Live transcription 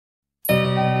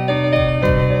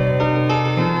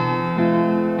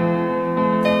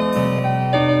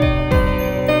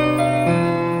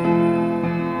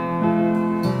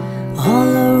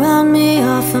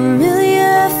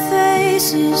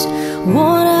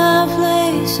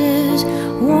places,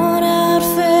 worn out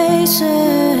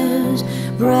faces,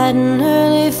 bright and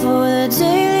early for the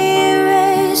daily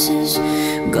races,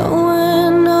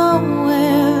 going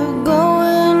nowhere,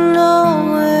 going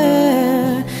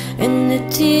nowhere. And the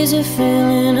tears are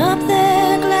filling up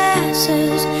their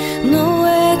glasses. No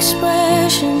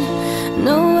expression,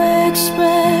 no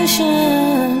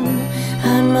expression.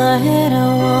 Hide my head, I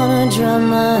wanna drown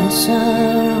my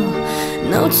sorrow.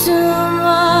 No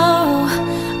tomorrow,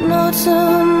 no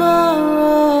tomorrow.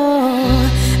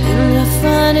 And I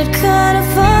find it kinda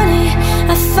funny,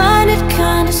 I find it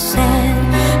kinda sad.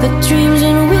 The dreams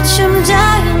in which I'm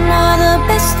dying are the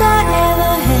best I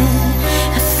ever had.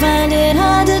 I find it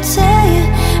hard to tell you,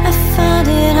 I find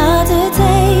it hard to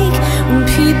take. When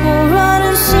people run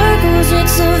in circles,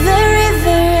 it's a very,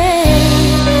 very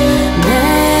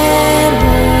mad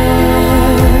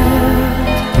world.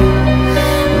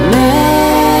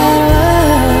 Mad world.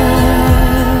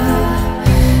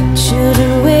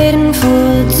 Children waiting for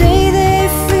the day they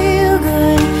feel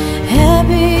good.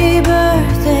 Happy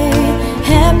birthday,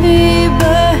 happy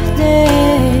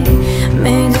birthday.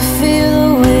 Made to feel the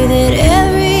way that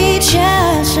every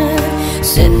child should.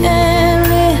 Sit and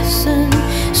listen,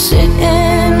 sit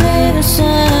and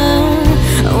listen.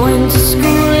 I went to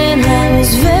school and I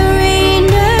was very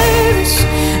nervous.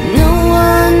 No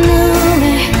one knew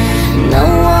me, no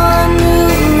one knew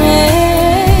me.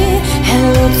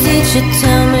 Hello teacher,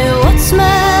 tell me what's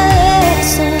my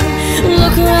lesson.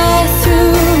 Look right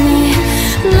through me,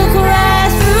 look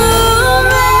right through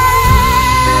me.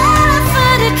 I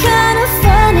find it kind of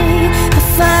funny, I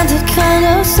find it kind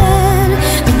of sad.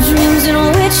 The dreams in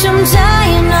which I'm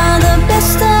dying are the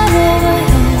best I've ever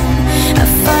had. I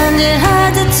find it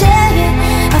hard to tell you,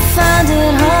 I find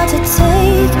it hard to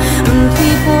take. When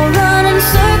people run in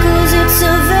circles, it's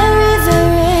a very,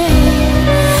 very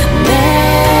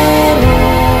mad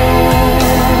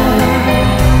world.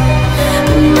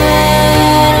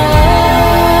 Mad world.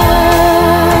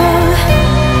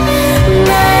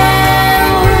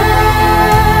 Mad world.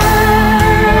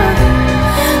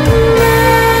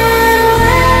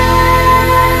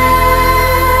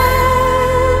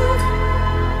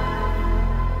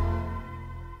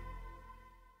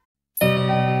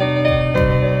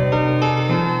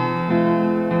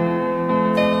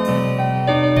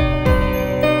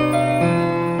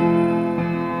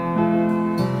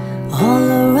 All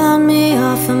around me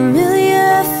are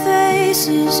familiar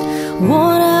faces,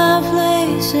 worn out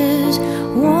places,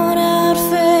 worn out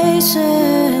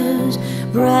faces,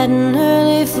 bright and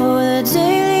early for the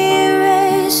daily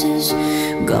races,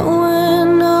 going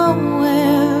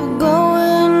nowhere,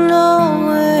 going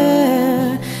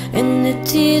nowhere. And the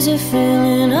tears are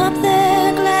filling up their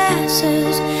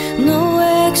glasses. No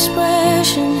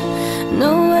expression,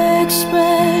 no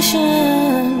expression.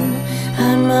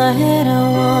 Hide my head, I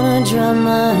wanna drown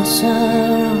my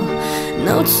sorrow.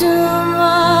 No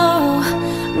tomorrow,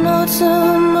 no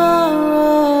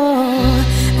tomorrow.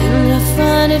 And I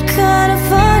find it kinda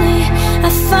funny, I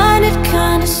find it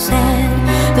kinda sad.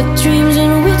 The dreams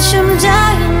in which I'm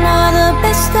dying are the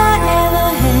best I ever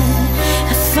had.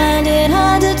 I find it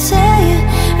hard to tell you,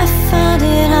 I find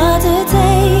it hard to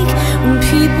take. When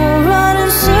people run in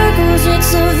circles,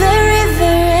 it's a very,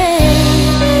 very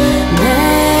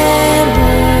mad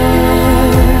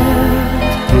world.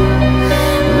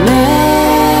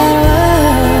 Mad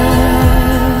world.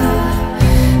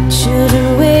 Children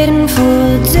waiting for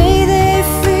the day they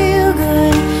feel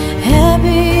good.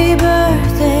 Happy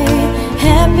birthday,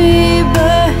 happy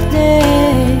birthday.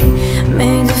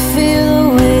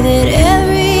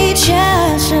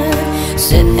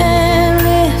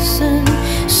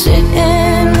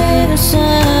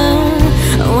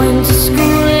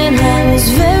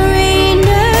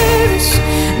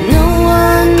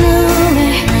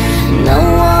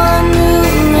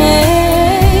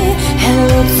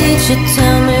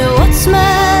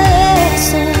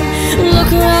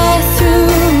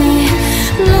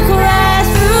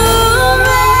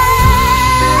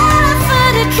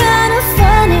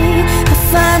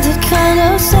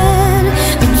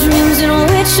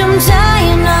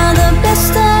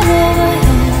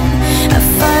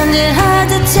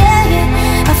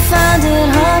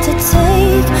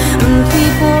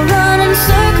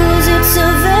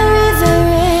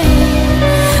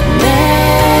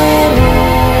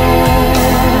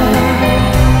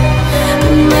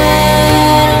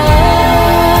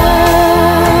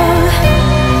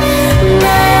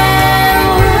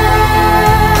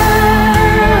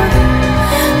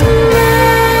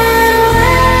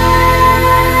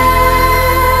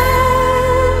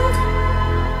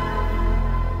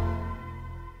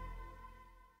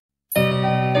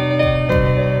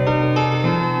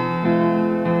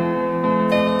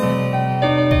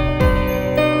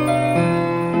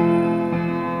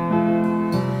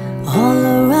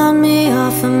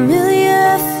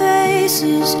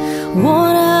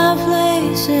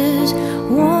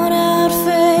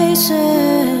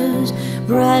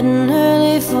 bright and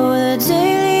early for the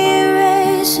daily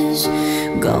races,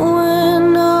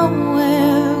 going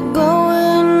nowhere,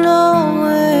 going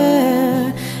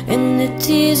nowhere. And the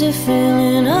tears are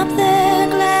filling up their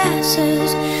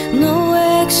glasses. No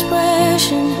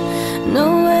expression, no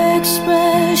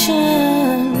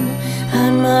expression.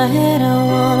 Hide my head, I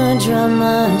wanna drown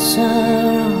my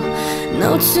sorrow.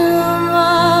 No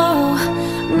tomorrow,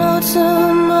 no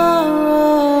tomorrow.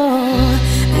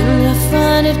 And I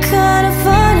find it kinda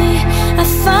funny, I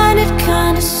find it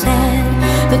kinda sad.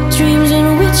 The dreams in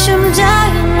which I'm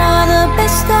dying are the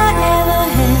best I ever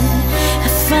had. I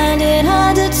find it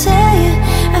hard to tell you,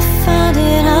 I find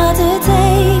it hard to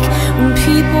take. When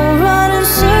people run in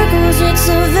circles, it's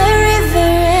a very,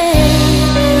 very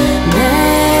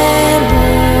mad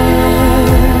world.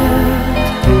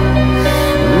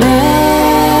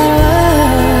 Mad world.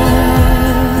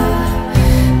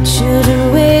 Children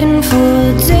waiting for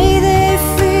the day they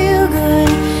feel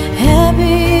good.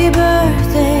 Happy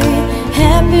birthday,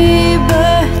 happy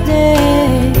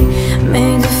birthday.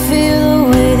 Made to feel the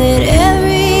way that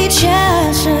every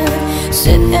child should.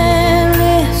 Sit and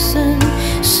listen,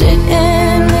 sit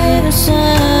and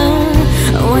listen.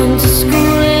 I went to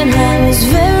school and I was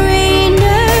very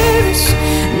nervous.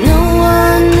 No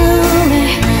one knew me,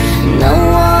 no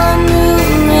one knew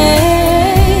me.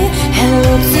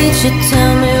 Hello teacher,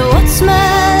 tell me what's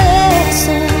my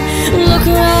lesson. Look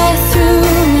right through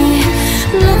me,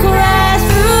 look right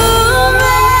through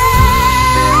me.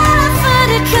 I find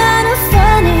it kind of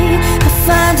funny, I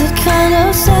find it kind of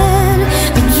sad.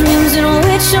 The dreams in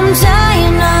which I'm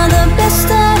dying are the best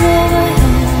I've ever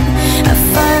had. I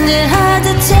find it hard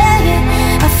to tell you,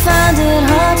 I find it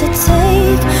hard to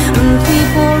take. When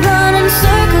people run in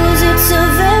circles, it's a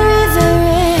very,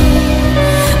 very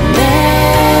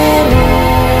mad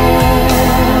world.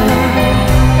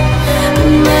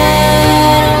 Mad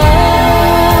world.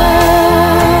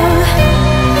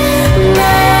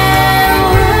 Mad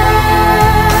world.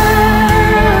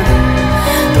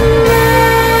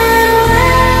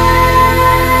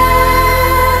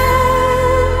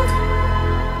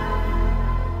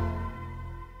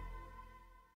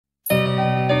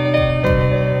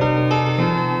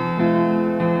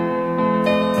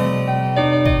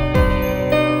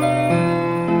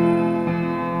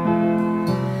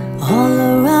 All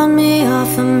around me are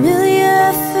familiar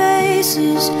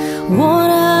faces,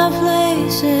 worn out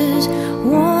places,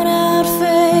 worn out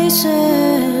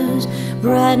faces.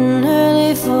 Bright and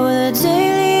early for the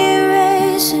daily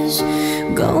races,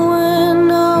 going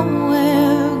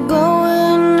nowhere,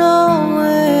 going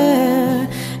nowhere.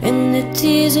 And the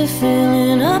tears are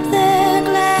filling up their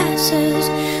glasses.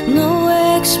 No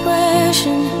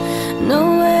expression, no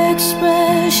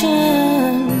expression.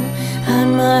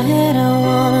 Hide my head, I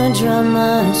wanna drown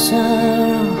my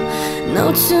sorrow. No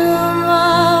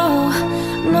tomorrow,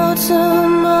 no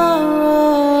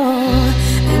tomorrow.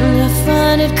 And I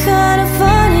find it kinda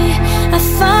funny, I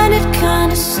find it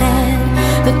kinda sad.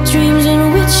 The dreams in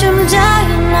which I'm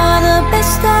dying are the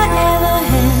best I ever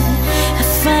had. I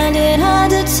find it hard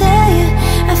to tell you,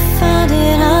 I find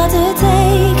it hard to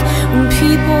take. When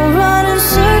people run in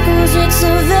circles, it's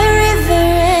a very,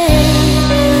 very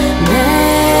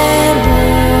mad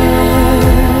world.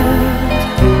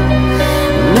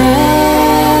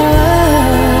 Mad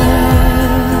world.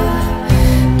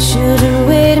 Children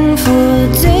waiting for the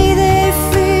day they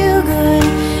feel good.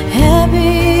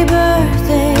 Happy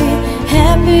birthday,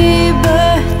 happy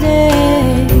birthday.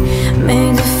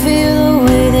 Made to feel the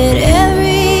way that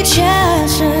every child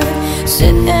should.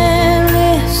 Sit and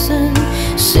listen,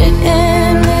 sit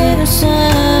and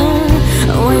listen.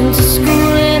 I went to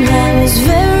school and I was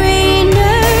very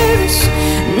nervous.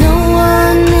 No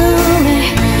one knew me,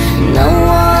 no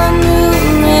one knew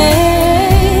me.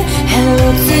 Hello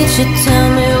teacher, tell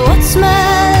me what's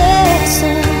my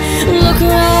lesson. Look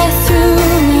right through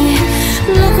me,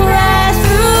 look right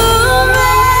through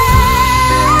me.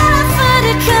 I find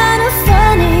it kind of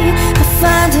funny, I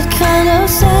find it kind of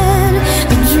sad.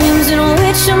 The dreams in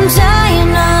which I'm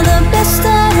dying are the best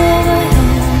I've ever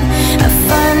had. I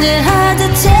find it hard to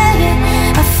tell you,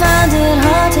 I find it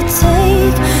hard to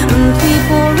take. When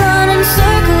people run in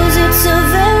circles, it's a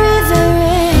very,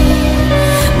 very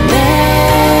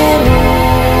mad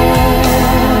world.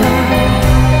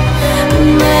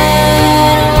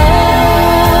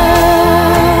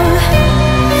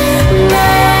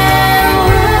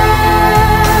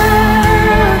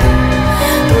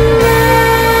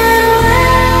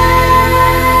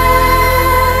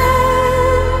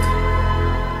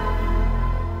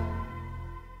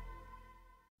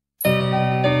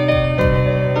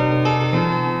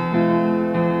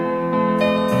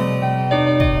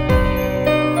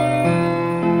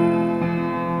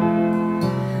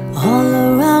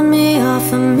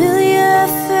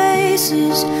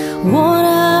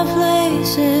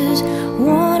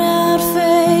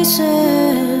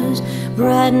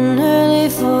 bright and early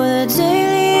for the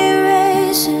daily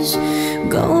races,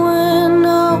 going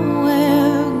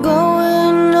nowhere,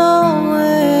 going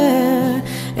nowhere.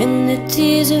 And the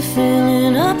tears are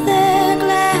filling up their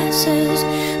glasses.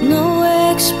 No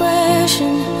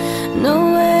expression,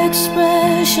 no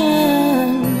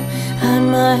expression. Hide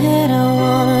my head, I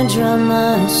wanna drown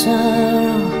my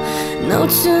sorrow. No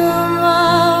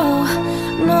tomorrow,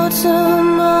 no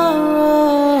tomorrow.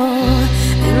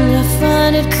 And I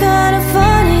find it kinda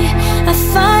funny, I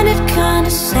find it kinda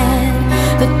sad.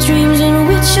 The dreams in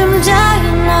which I'm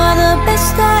dying are the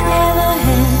best I ever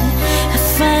had. I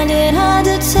find it hard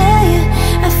to tell you,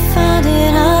 I find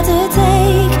it hard to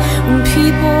take. When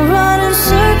people run in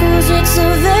circles, it's a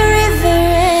very,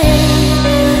 very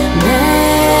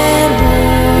mad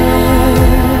world.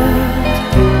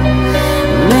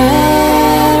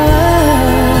 Mad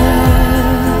world.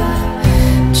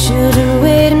 Children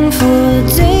waiting for the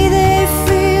day they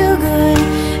feel good.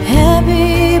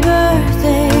 Happy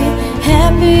birthday,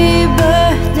 happy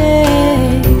birthday.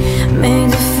 Made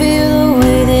to feel the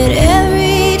way that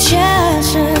every child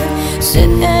should.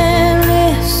 Sit and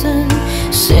listen,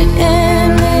 sit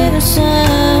and listen.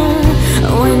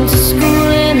 I went to school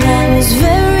and I was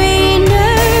very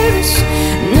nervous.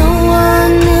 No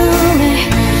one knew me,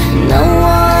 no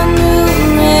one knew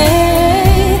me.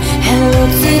 Hello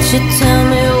teacher, tell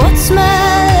me what's my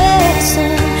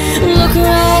lesson. Look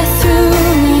right through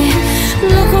me,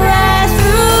 look right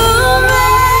through me.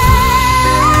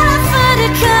 I find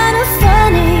it kind of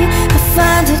funny, I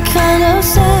find it kind of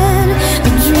sad.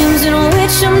 The dreams in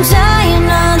which I'm dying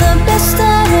are the best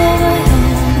I've ever had.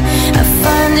 I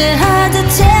find it hard to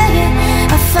tell you,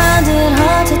 I find it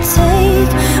hard to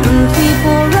take. When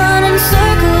people run in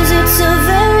circles, it's a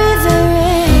very,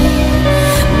 very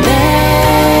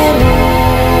mad world.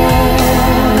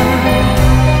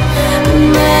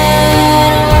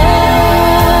 Mad world.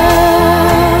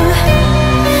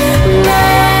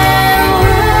 Mad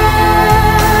world.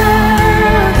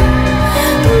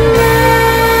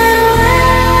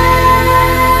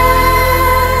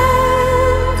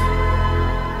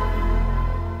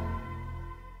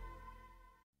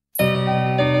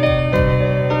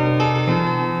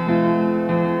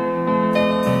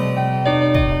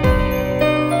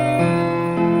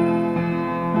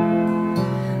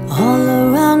 All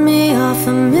around me are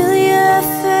familiar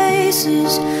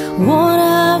faces, worn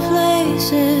out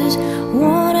places,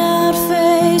 worn out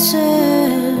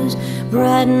faces.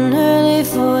 Bright and early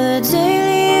for the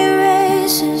daily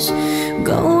races,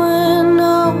 going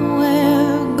nowhere,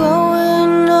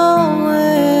 going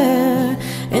nowhere.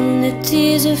 And the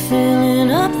tears are filling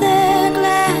up their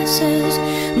glasses.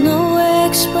 No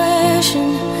expression,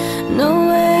 no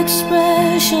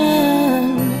expression.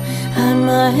 Hide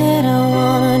my head, I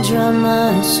wanna drown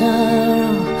my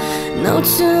sorrow. No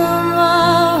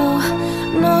tomorrow,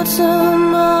 no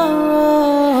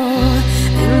tomorrow.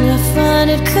 And I find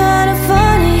it kinda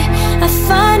funny, I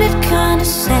find it kinda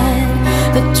sad.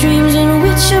 The dreams in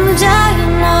which I'm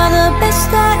dying are the best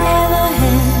I ever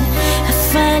had. I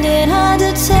find it hard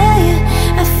to tell you,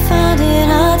 I find it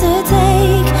hard to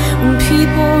take. When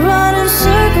people run in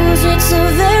circles, it's a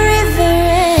very,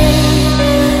 very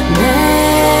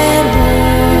mad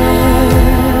world.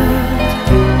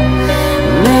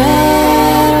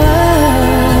 Mad world.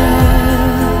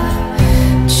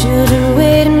 Children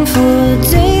waiting for the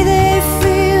day they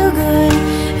feel good.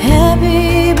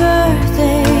 Happy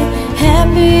birthday,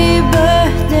 happy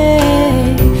birthday.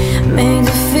 Made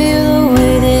to feel the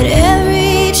way that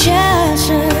every child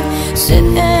should. Sit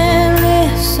and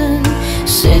listen,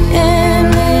 sit and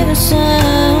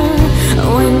listen. I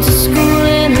went to school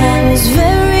and I was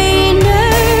very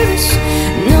nervous.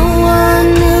 No one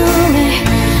knew me,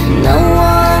 no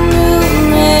one knew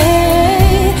me.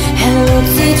 Hello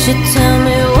teacher, tell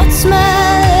me what's my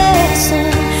lesson.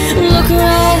 Look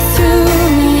right through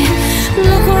me,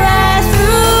 look right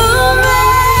through me.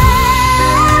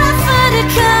 I find it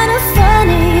kind of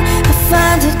funny, I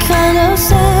find it kind of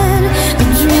sad. The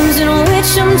dreams in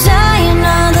which I'm dying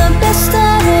are the best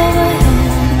I've ever had.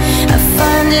 I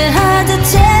find it hard to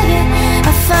tell you,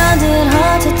 I find it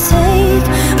hard to take.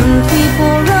 When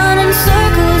people run in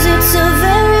circles, it's a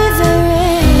very,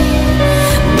 very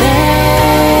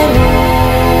mad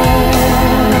world.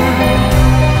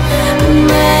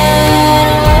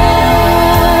 Mad world.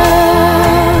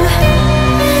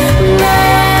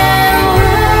 Mad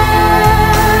world.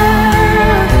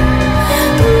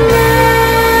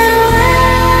 Mad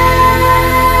world.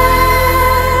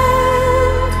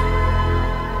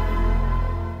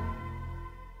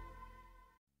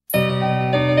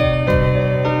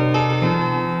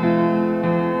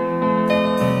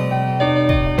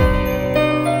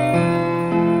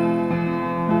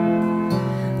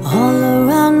 All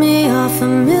around me are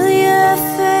familiar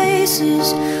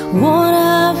faces, worn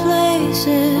out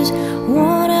places,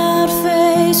 worn out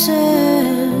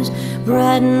faces,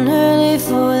 bright and early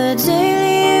for the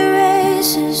daily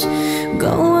races,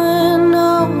 going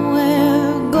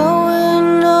nowhere,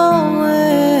 going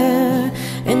nowhere.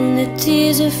 And the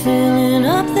tears are filling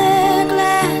up their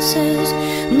glasses.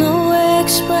 No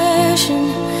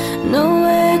expression, no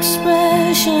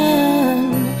expression.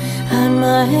 Hide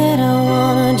my head, I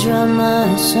wanna drown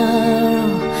my sorrow.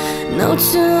 No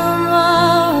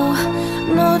tomorrow,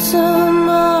 no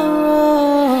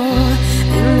tomorrow.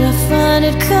 And I find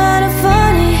it kinda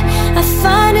funny, I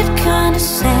find it kinda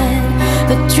sad.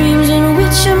 The dreams in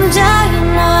which I'm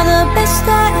dying are the best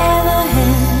I ever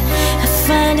had. I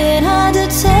find it hard to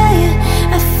tell you,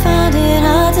 I find it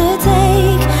hard to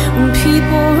take. When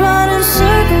people run in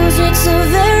circles, it's a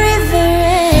very,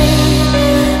 very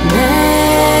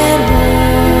mad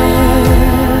world.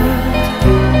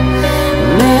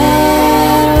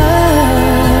 Mad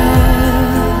world.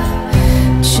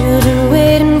 Children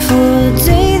waiting for the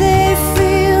day they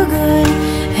feel good.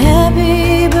 Happy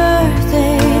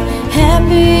birthday,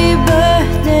 happy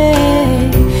birthday.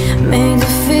 Made to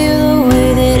feel the way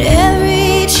that every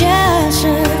child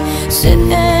should. Sit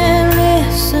and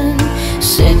listen,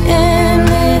 sit and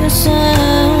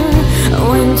listen. I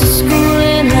went to school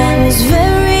and I was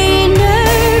very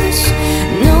nervous.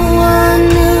 No one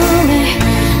knew me,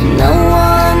 no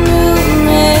one knew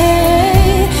me.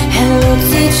 Hello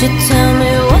teacher, tell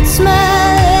me what's my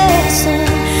lesson.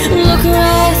 Look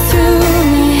right through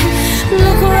me,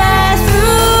 look right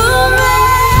through me.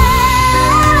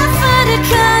 I find it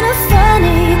kind of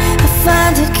funny, I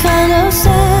find it kind of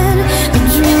sad. The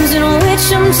dreams in which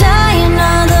I'm dying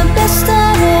are the best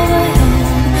I've ever had.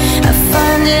 I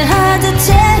find it hard to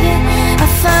tell you, I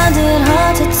find it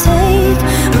hard to take.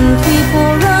 When people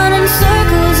run in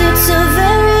circles, it's a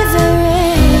very, very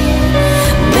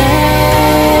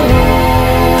mad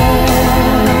world.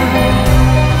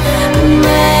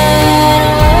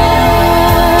 Mad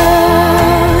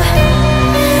world.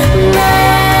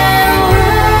 Mad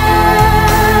world.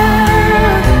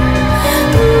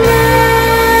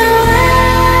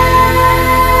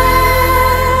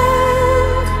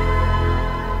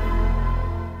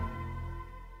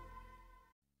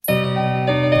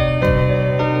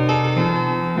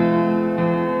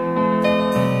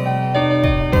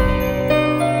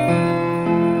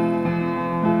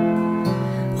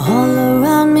 All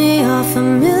around me are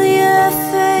familiar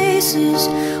faces,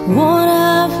 worn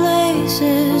out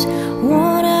places,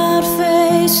 worn out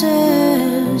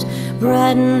faces,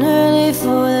 bright and early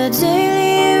for the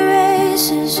daily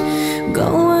races,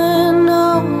 going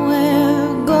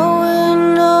nowhere,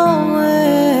 going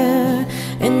nowhere.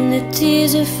 And the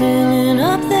tears are filling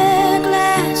up their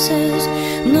glasses.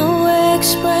 No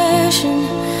expression,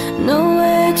 no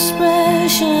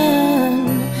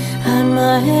expression. Hide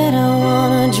my head, I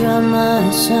wanna drown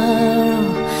my sorrow.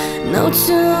 No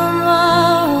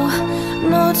tomorrow,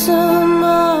 no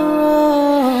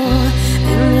tomorrow.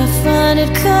 And I find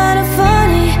it kinda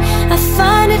funny, I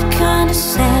find it kinda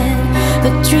sad.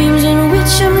 The dreams in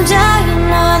which I'm dying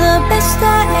are the best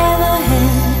I ever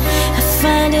had. I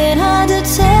find it hard to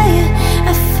tell you,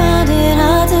 I find it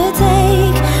hard to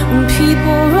take. When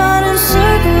people run in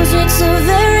circles, it's a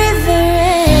very,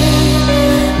 very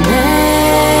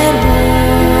mad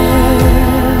world.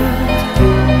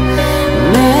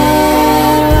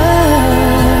 Mad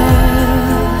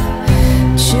world.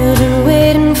 Children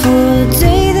waiting for the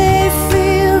day they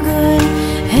feel good.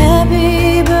 Happy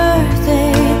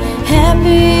birthday,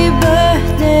 happy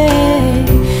birthday.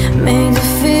 Made to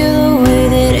feel the way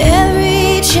that every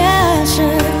child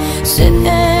should. Sit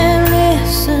and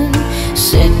listen,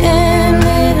 sit and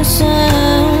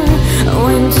listen. I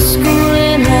went to school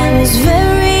and I was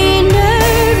very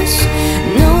nervous.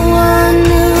 No one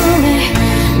knew me,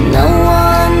 no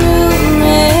one knew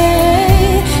me.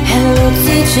 Hello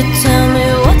teacher, tell me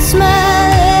what's my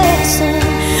lesson.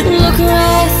 Look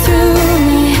right through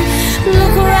me,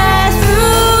 look right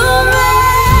through me.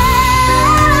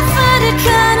 I find it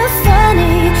kind of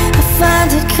funny, I find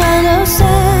it kind of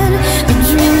sad. The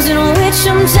dreams in which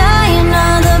I'm dying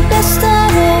are the best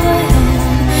I've ever had.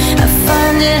 I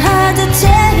find it hard to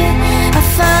tell you, I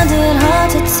find it hard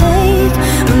to take.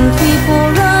 When people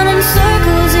run in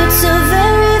circles, it's a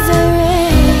very, very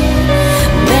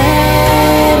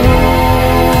mad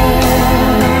world.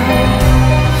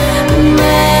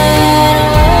 Mad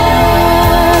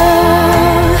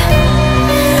world.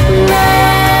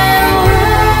 Mad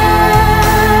world.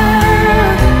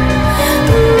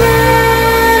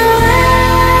 Mad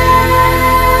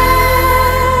world.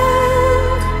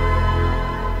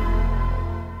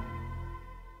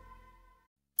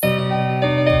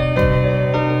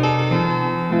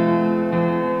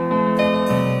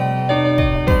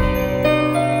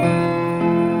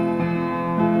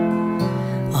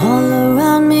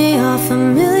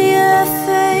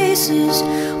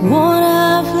 worn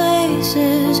out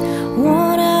places,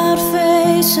 worn out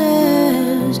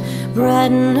faces,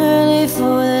 bright and early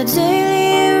for the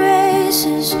daily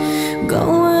races,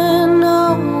 going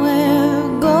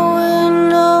nowhere, going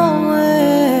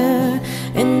nowhere.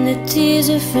 And the tears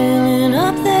are filling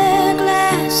up their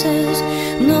glasses.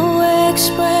 No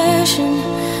expression,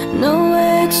 no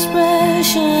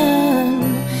expression.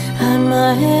 Hide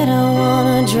my head, I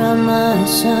wanna drown my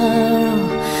sorrow.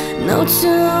 No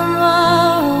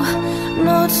tomorrow,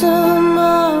 no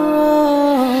tomorrow.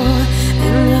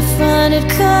 And I find it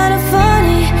kinda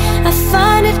funny, I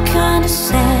find it kinda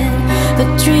sad. The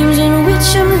dreams in which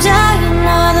I'm dying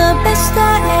are the best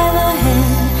I ever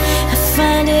had. I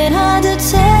find it hard to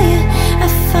tell you, I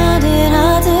find it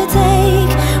hard to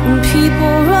take. When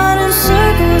people run in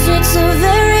circles, it's a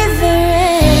very,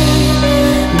 very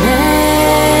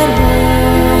mad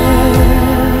world.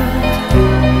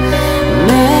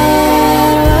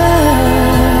 Mad world.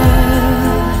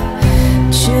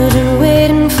 Children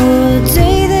waiting for the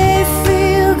day they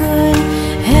feel good.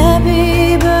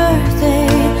 Happy birthday,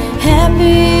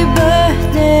 happy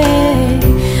birthday.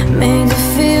 Made to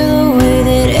feel the way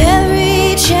that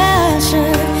every child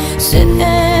should. Sit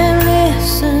and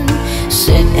listen,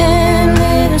 sit and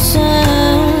listen.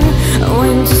 I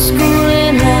went to school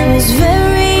and I was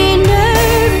very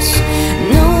nervous.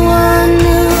 No one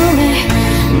knew me,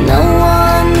 no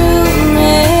one knew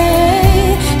me.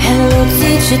 Hello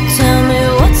teacher, tell me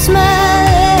what's my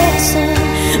lesson.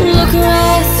 Look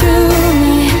right through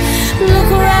me, look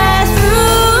right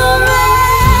through me.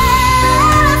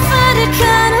 I find it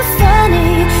kind of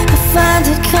funny, I find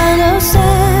it kind of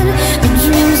sad. The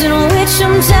dreams in which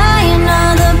I'm dying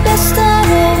are the best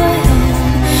I've ever had.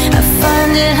 I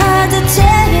find it hard to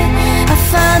tell you, I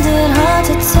find it hard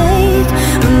to take.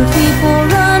 When people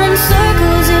run in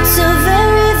circles, it's a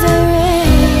very, very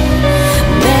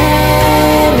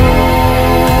mad world.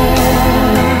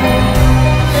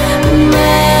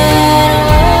 Mad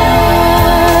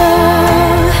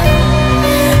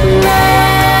world. Mad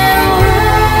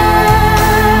world.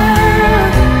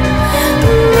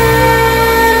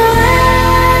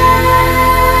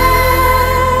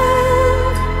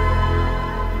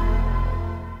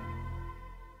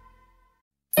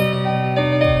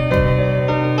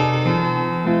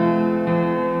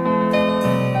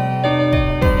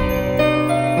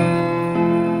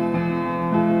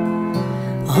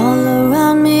 All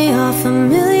around me are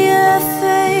familiar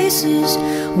faces,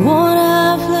 worn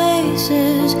out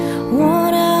places,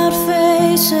 worn out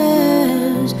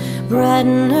faces, bright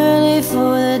and early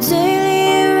for the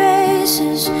daily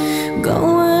races,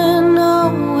 going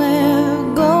nowhere,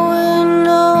 going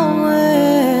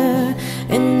nowhere.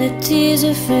 And the tears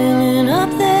are filling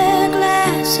up their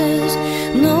glasses.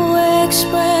 No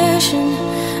expression,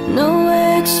 no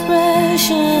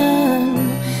expression.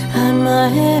 Hide my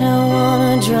head, I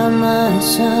wanna drown my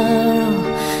sorrow.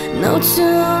 No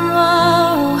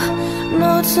tomorrow,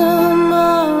 no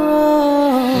tomorrow.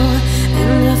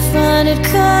 And I find it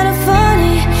kinda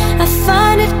funny, I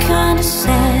find it kinda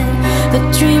sad. The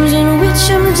dreams in which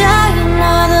I'm dying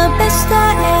are the best I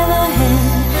ever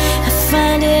had. I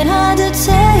find it hard to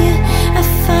tell you, I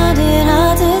find it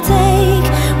hard to take.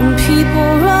 When people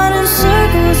run in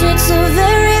circles, it's a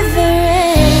very,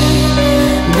 very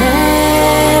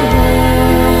mad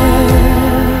world.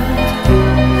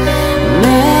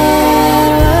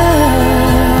 Mad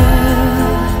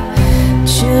world.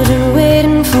 Children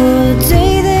waiting for the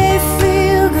day they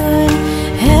feel good.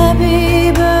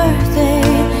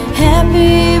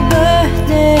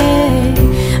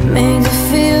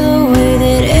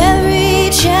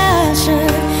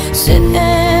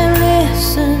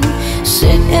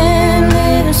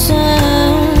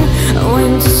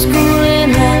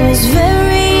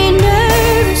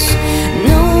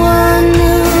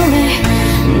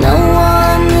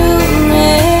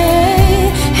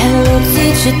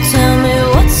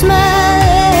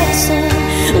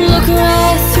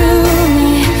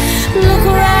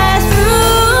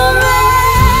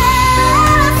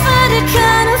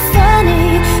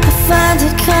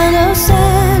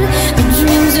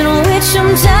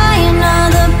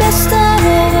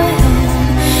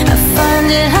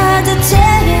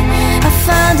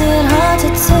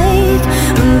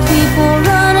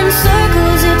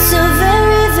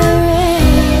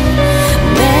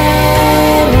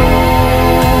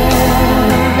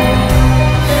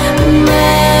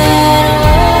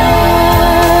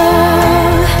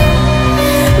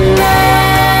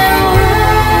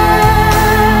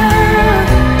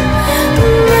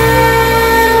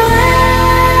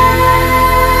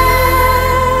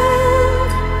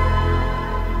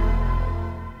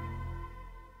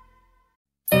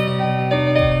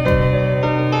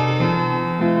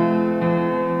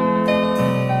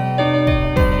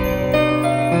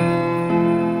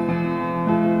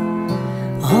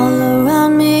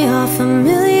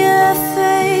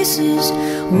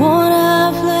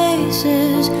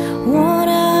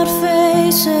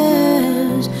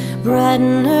 bright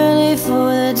and early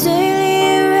for the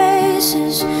daily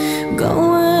races,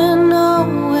 going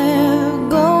nowhere,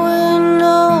 going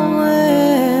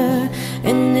nowhere.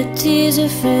 And the tears are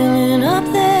filling up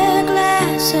their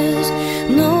glasses.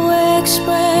 No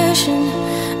expression,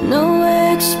 no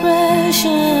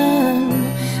expression.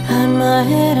 Hide my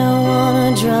head, I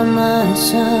wanna drown my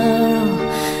sorrow.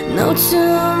 No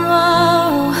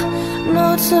tomorrow,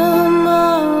 no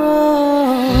tomorrow.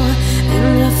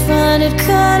 And I find it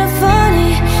kinda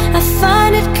funny, I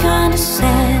find it kinda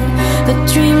sad. The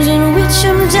dreams in which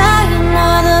I'm dying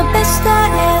are the best I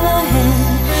ever had.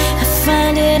 I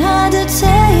find it hard to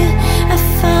tell you, I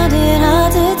find it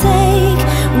hard to take.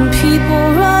 When people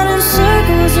run in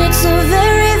circles, it's a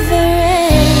very,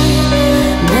 very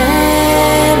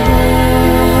mad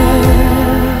world.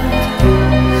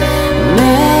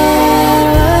 Mad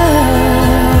world.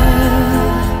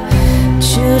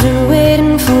 Children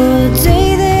waiting for the day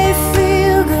they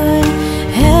feel good.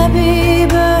 Happy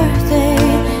birthday,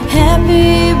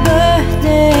 happy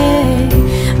birthday.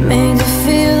 Made to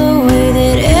feel the way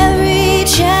that every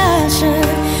child should.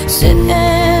 Sit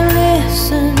and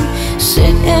listen,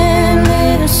 sit and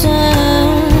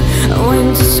listen. I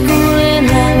went to school and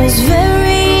I was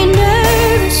very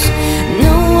nervous.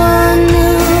 No one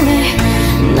knew me,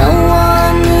 no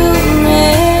one knew me.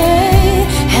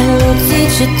 Hello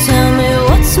teacher, tell me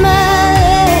what's my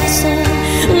lesson.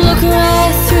 Look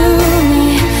right through me,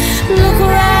 look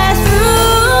right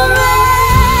through me.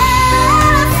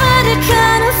 I find it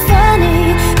kind of funny,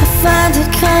 I find it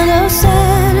kind of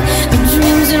sad. The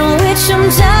dreams in which I'm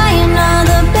dying are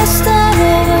the best I've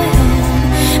ever had.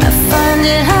 I find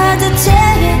it hard to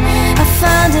tell you, I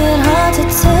find it hard to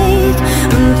take.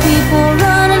 When people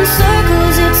run in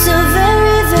circles, it's a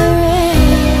very, very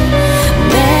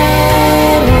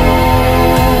mad world.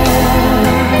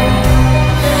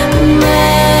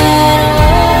 Mad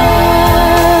world.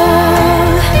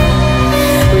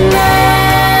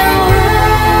 Mad world.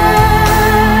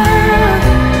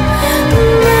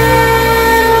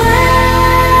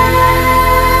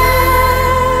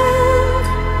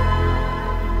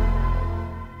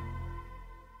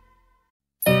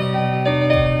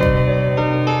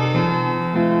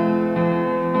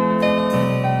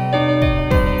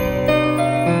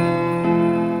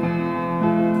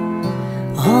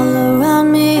 All around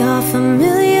me are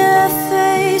familiar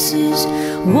faces,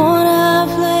 worn out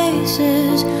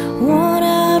places, worn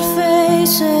out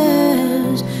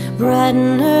faces. Bright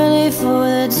and early for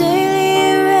the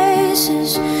daily races,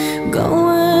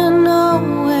 going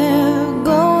nowhere,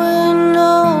 going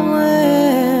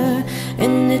nowhere.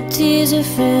 And the tears are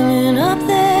filling up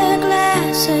their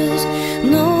glasses.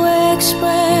 No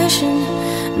expression,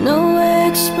 no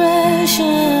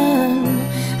expression.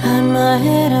 Hide my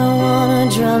head, I wanna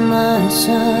drown my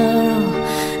sorrow.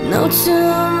 No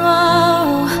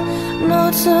tomorrow, no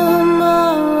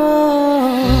tomorrow.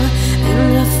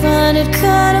 And I find it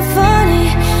kinda funny,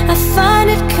 I find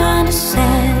it kinda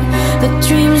sad. The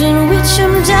dreams in which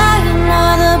I'm dying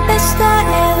are the best I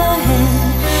ever had.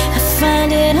 I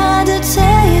find it hard to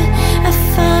tell you, I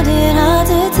find it hard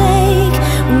to take.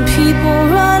 When people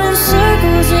run in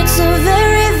circles, it's a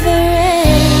very, very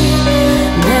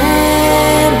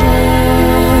mad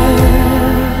world.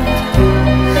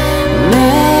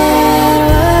 Mad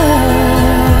world.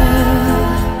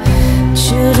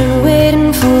 Children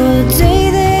waiting for the day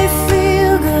they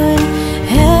feel good.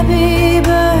 Happy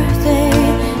birthday,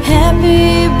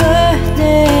 happy birthday.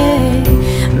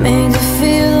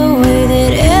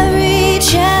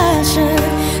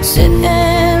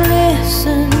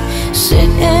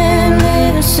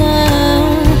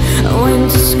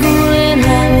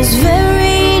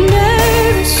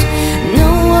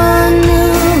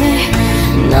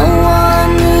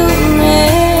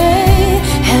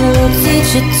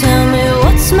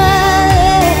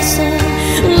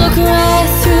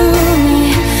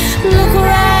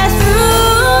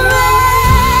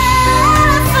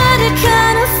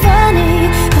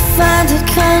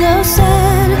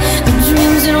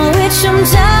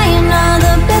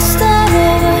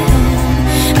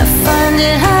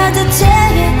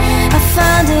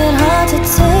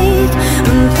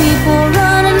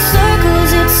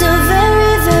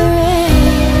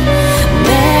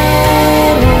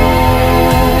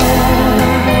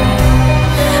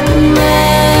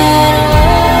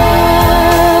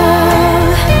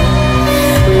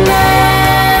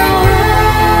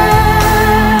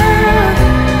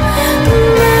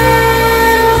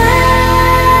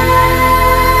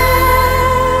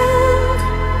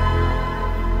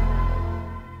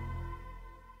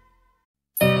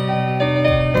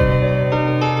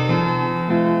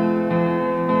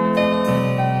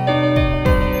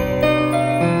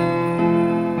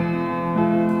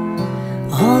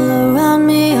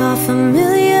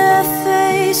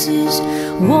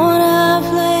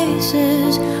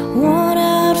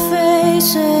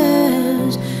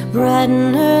 bright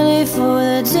and early for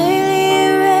the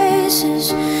daily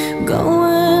races,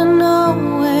 going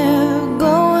nowhere,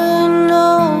 going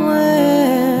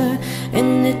nowhere.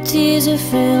 And the tears are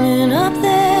filling up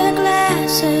their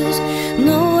glasses.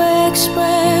 No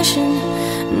expression,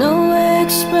 no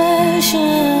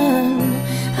expression.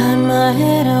 Hide my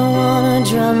head, I wanna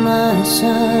drown my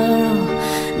sorrow.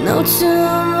 No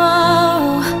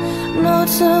tomorrow, no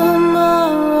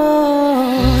tomorrow.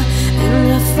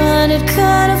 And I find it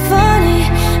kinda funny,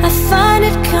 I find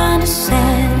it kinda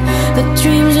sad. The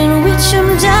dreams in which I'm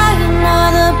dying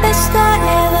are the best I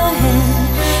ever had.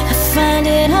 I find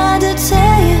it hard to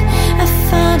tell you, I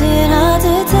find it hard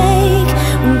to take.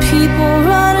 When people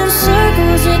run in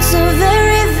circles, it's a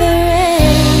very,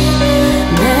 very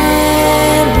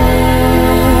mad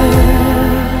world.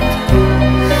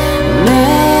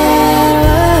 Mad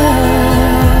world.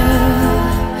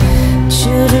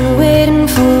 Children waiting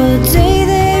for the day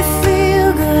they feel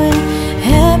good.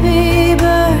 Happy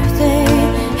birthday,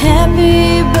 happy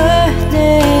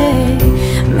birthday.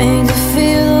 Made to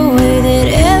feel the way that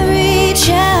every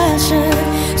child should.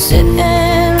 Sit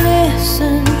and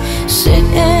listen, sit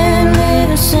and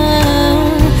listen.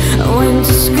 I went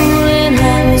to school and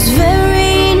I was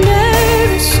very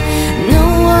nervous. No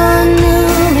one knew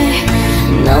me,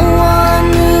 no one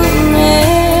knew me.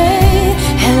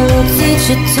 Hello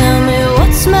teacher, tell me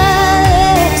what's my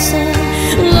lesson.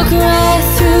 Look right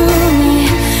through me,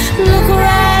 look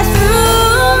right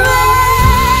through me.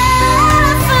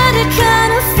 I find it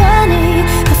kind of funny,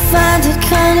 I find it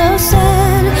kind of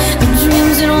sad. The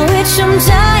dreams in which I'm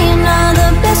dying are the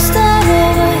best I've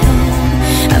ever had.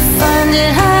 I find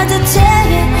it hard to tell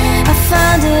you, I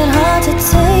find it hard to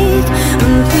take.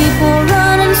 When people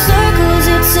run in circles,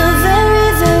 it's a very,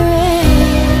 very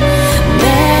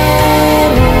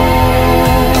mad world.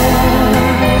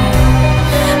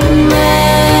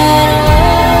 Mad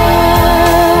world.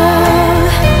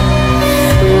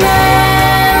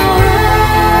 Mad world.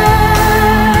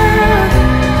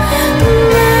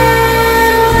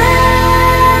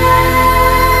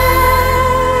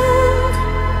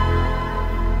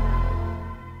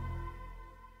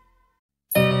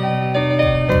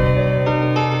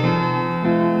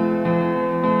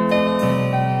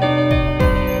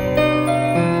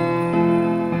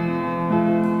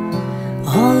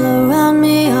 All around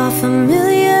me are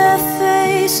familiar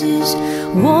faces,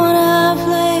 worn out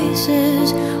places,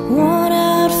 worn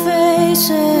out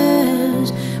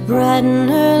faces. Bright and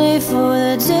early for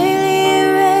the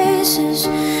daily races,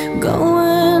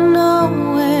 going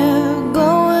nowhere,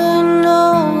 going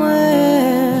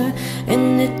nowhere. And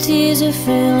the tears are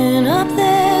filling up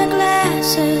their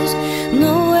glasses.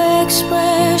 No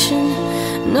expression,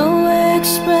 no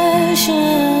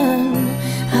expression.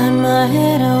 Hide my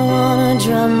head, I wanna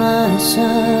drown my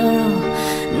sorrow.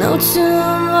 No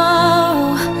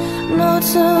tomorrow, no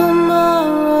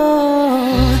tomorrow.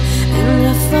 And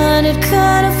I find it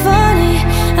kinda funny,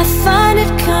 I find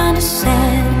it kinda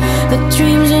sad. The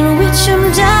dreams in which I'm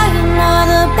dying are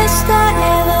the best I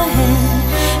ever had.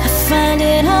 I find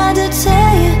it hard to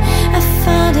tell you, I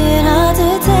find it hard to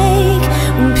take.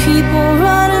 When people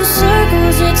run in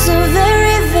circles, it's a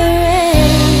very, very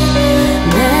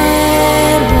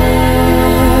mad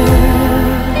world.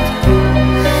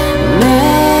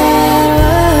 Mad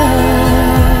world.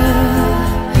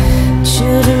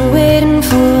 Children waiting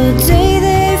for the day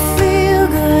they feel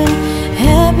good.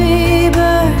 Happy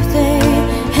birthday,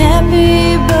 happy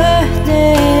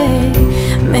birthday.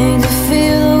 Made to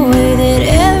feel the way that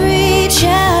every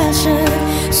child should.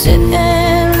 Sit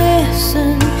and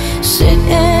listen, sit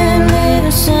and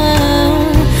listen.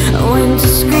 I went to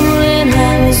school and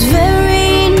I was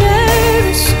very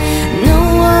nervous. No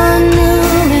one knew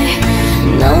me,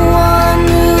 no one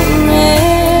knew me.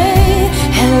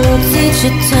 Hello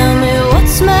teacher, tell me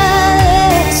what's my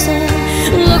lesson.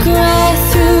 Look right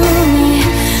through me,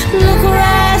 look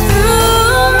right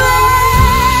through me.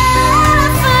 I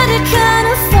find it kind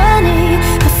of funny,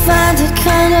 I find it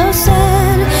kind of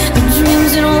sad. The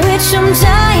dreams in which I'm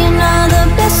dying are the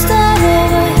best I've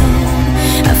ever had.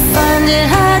 I find it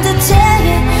hard to tell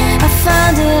you, I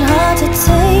find it hard to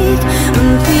take.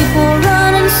 When people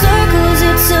run in circles,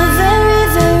 it's a very,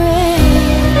 very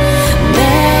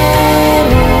mad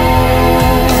world.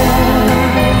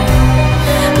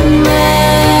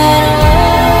 Mad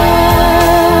world.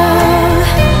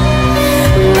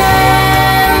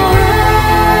 Mad world.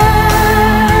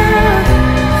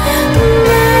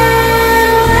 Mad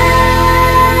world.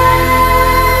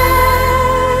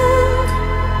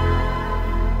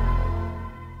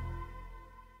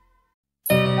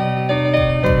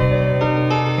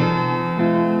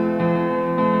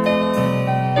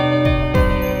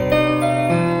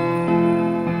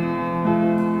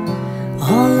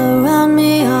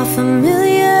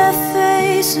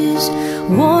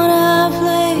 worn out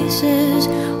places,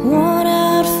 worn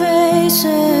out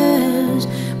faces,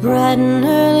 bright and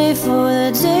early for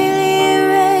the daily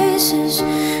races,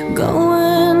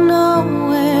 going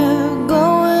nowhere,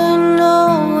 going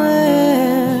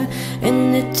nowhere, and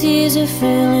the tears are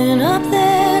filling up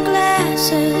their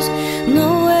glasses. No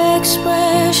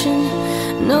expression,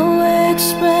 no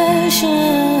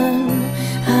expression.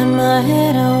 Hide my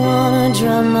head, I wanna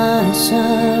drown my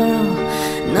sorrow.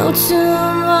 No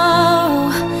tomorrow,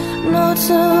 no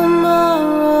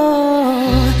tomorrow.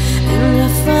 And I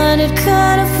find it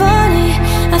kinda funny,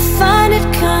 I find it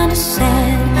kinda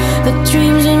sad. The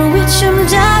dreams in which I'm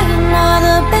dying are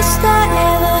the best I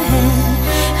ever had.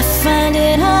 I find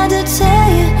it hard to tell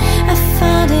you, I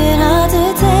find it hard to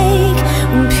take.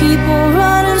 When people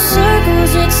run in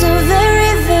circles, it's a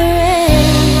very, very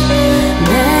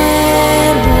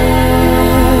mad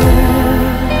world.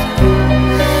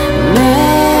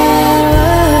 Mad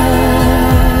world.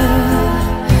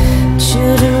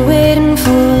 Children waiting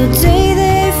for the day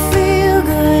they feel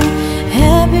good.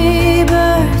 Happy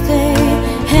birthday,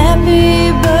 happy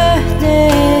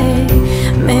birthday.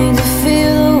 Made to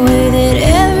feel the way that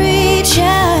every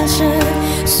child should.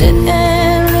 Sit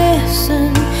and listen,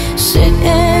 sit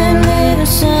and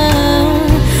listen.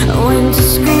 I went to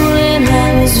school and I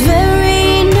was very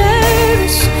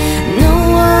nervous. No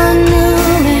one knew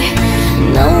me,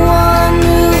 no one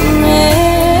knew me.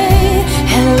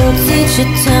 Hello teacher,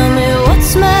 tell me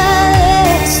what's my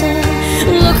lesson.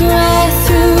 Look right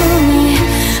through me,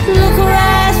 look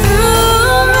right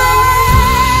through me.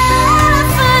 I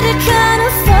find it kind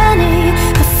of funny,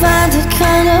 I find it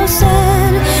kind of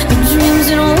sad. The dreams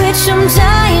in which I'm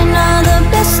dying are the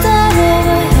best I've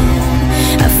ever had.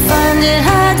 I find it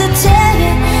hard to tell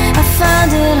you, I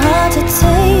find it hard to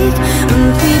take. When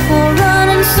people run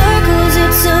in circles,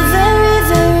 it's a very,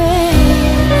 very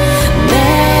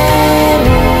mad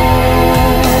world.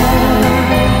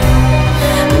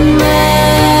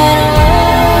 Mad world.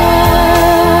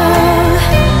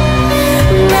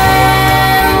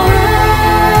 Mad world.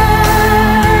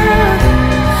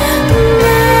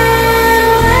 Mad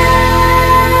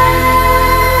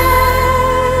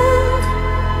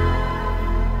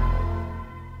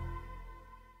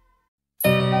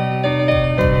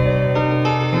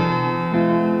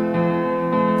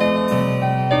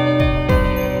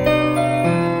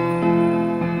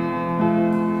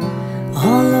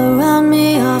All around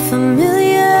me are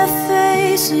familiar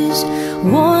faces,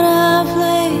 worn out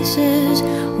places,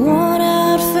 worn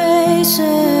out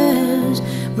faces,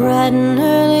 bright and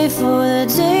early for the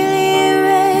daily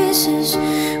races,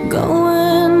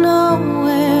 going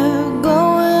nowhere,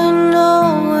 going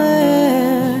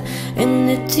nowhere, and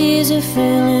the tears are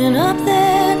filling up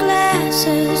their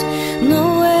glasses. No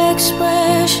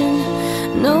expression,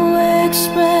 no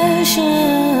expression.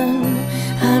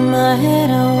 Hide my head,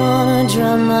 I wanna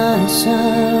drown my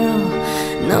sorrow.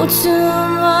 No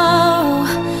tomorrow,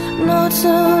 no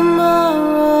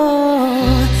tomorrow.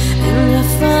 And I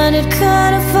find it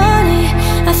kinda funny,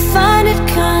 I find it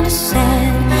kinda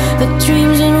sad. The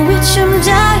dreams in which I'm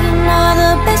dying are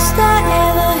the best I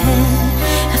ever had.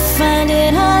 I find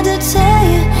it hard to tell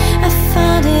you, I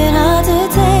find it hard to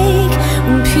take.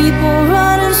 When people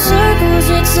run in circles,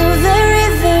 it's a very,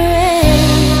 very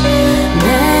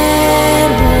mad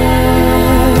world.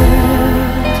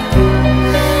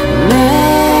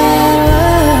 Mad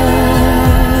world.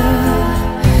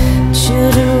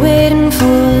 Children waiting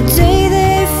for the day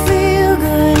they feel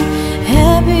good.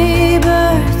 Happy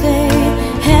birthday,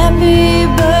 happy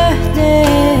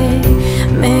birthday.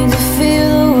 Made to feel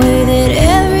the way that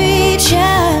every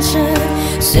child should.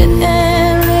 Sit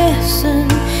and listen,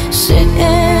 sit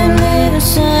and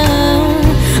listen.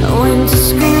 I went to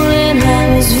school and I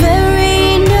was very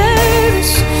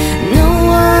nervous. No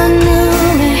one knew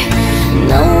me,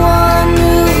 no one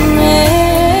knew me.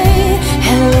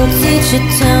 Hello teacher,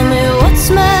 tell me what's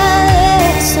my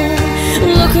lesson.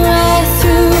 Look right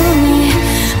through me,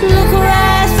 look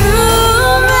right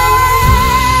through me.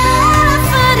 I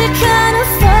find it kind of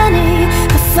funny,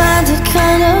 I find it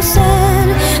kind of sad.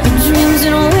 The dreams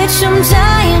in which I'm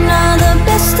dying are the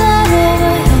best I've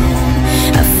ever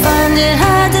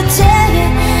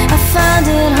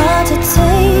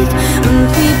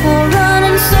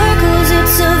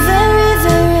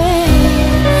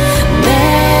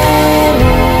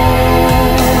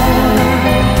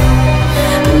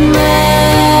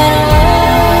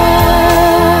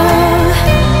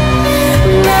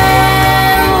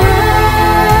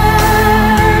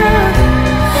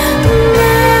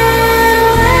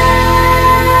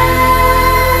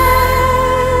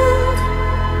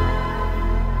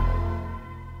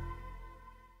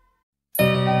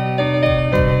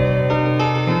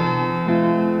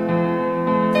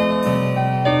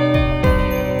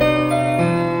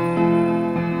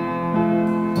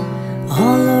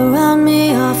All around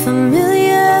me are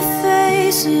familiar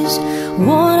faces,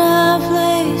 worn out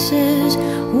places,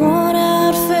 worn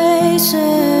out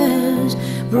faces,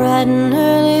 bright and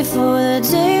early for the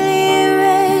daily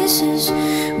races,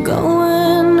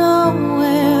 going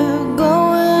nowhere,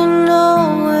 going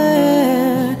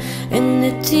nowhere, and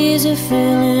the tears are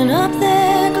filling up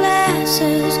their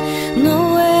glasses.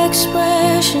 No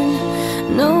expression,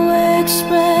 no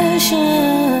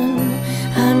expression.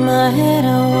 Hide my head, I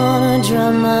wanna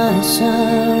drown my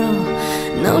sorrow.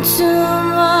 No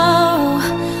tomorrow,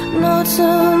 no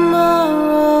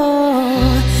tomorrow.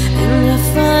 And I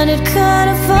find it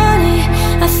kinda funny,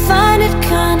 I find it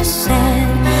kinda sad.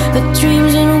 The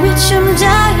dreams in which I'm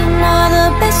dying are the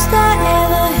best I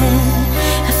ever had.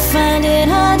 I find it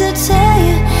hard to tell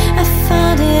you, I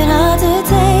find it hard to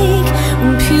take.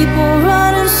 When people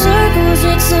run in circles,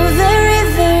 it's a very,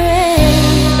 very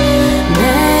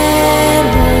mad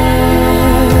world.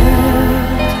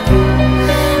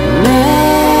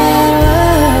 Mad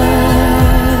world.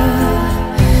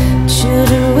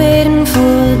 Children waiting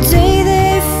for the day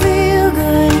they feel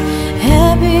good.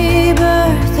 Happy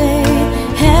birthday,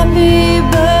 happy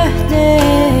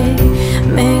birthday.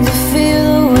 Made to feel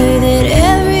the way that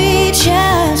every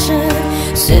child should.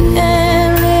 Sit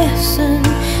and listen,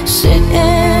 sit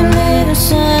and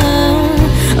listen.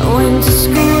 I went to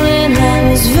school and I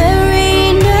was very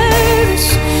nervous.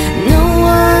 No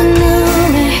one knew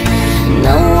me,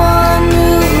 no one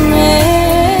knew me.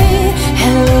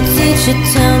 Hello teacher,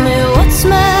 tell me what's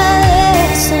my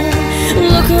lesson.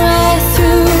 Look right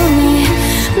through me,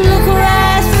 look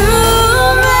right through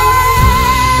me.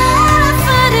 I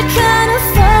find it kind of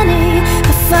funny,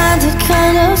 I find it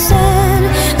kind of sad.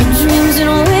 The dreams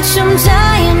in which I'm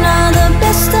dying are the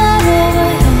best I've ever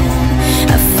had.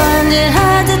 I find it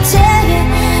hard to tell you,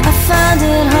 I find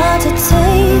it hard to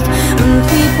take. When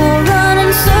people run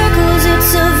in circles,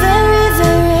 it's a very,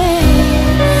 very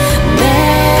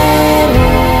mad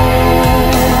world.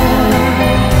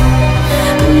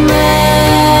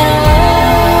 Mad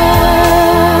world.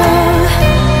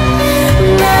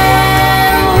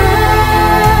 Mad world.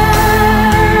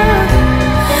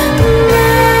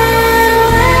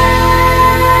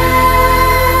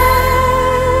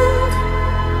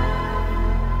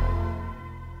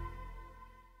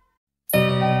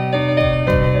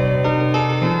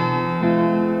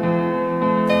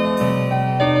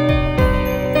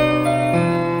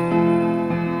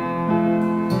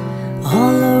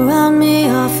 All around me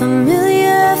are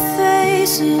familiar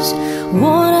faces,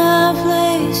 worn out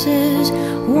places,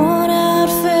 worn out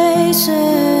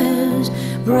faces,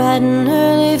 bright and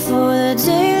early for the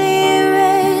daily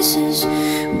races,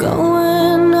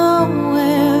 going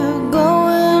nowhere,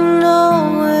 going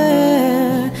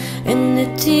nowhere, and the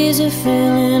tears are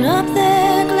filling up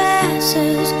their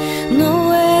glasses. No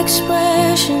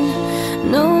expression,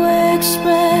 no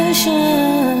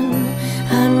expression.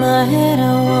 Hide my head, I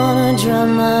wanna drown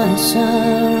my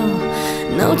sorrow.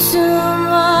 No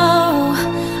tomorrow,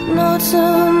 no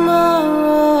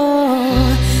tomorrow.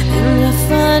 And I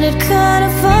find it kinda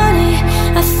funny,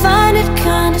 I find it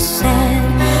kinda sad.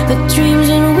 The dreams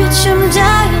in which I'm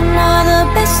dying are the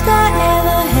best I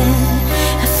ever had.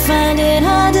 I find it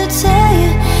hard to tell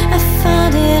you, I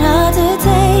find it hard to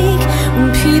take. When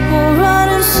people run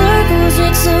in circles,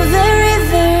 it's a very,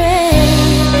 very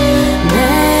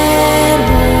mad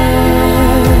world.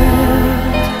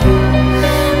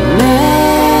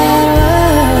 Mad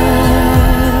world.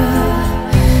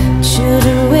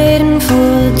 Children waiting for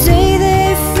the day they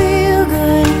feel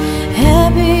good.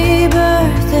 Happy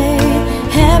birthday,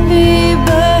 happy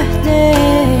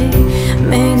birthday.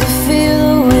 Made to feel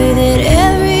the way that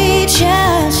every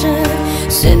child should.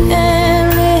 Sit and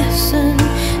listen,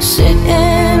 sit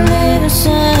and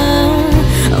listen.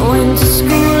 When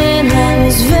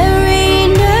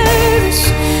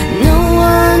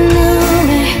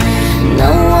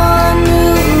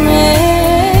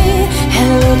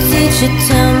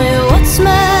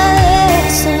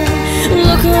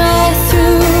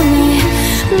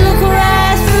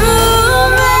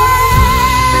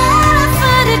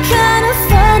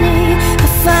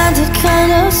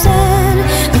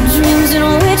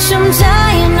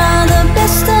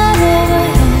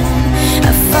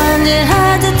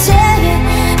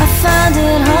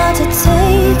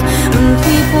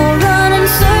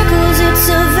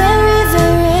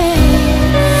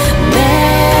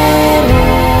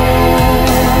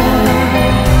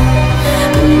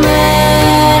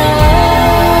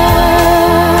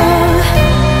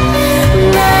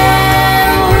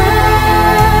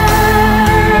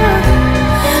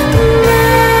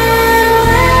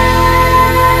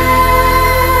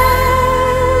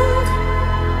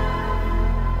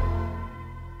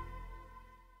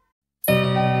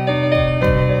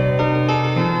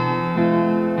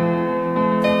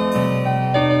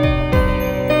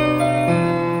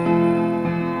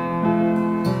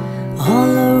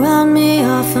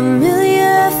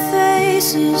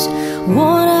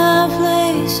worn out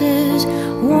places,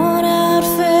 worn out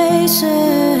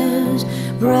faces,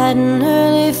 bright and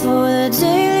early for the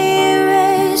daily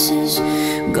races,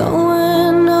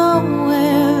 going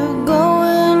nowhere,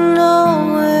 going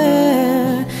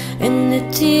nowhere, and the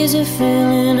tears are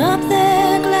filling up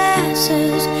their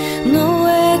glasses. No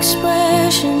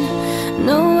expression,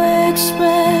 no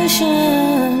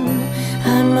expression.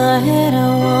 Hide my head, I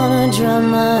wanna drown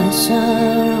my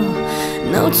sorrow.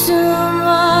 No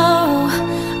tomorrow,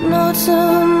 no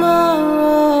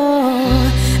tomorrow.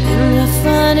 And I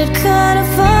find it kinda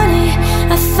funny,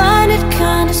 I find it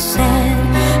kinda sad.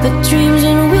 The dreams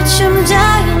in which I'm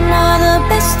dying are the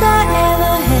best I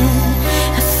ever had.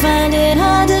 I find it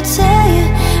hard to tell you,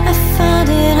 I find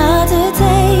it hard to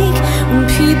take. When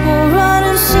people run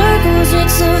in circles,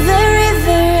 it's a very,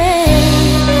 very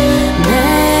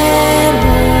mad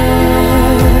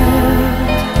world.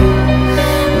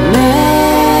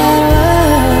 Mad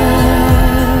world.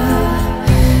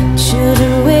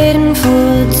 Children waiting for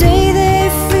the day they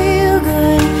feel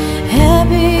good.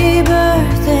 Happy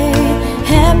birthday,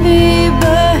 happy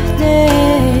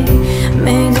birthday.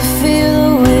 Made to feel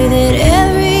the way that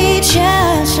every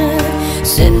child should.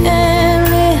 Sit and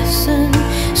listen,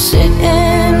 sit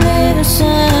and listen.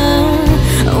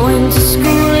 I went to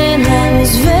school and I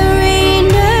was very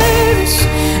nervous.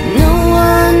 No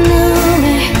one knew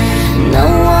me, no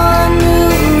one knew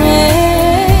me.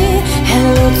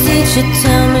 Hello teacher,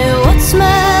 tell me what's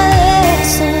my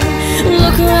lesson.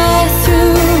 Look right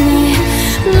through me,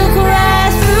 look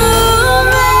right through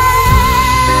me.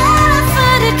 I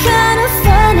find it kind of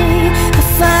funny, I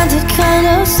find it kind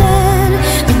of sad.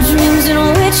 The dreams in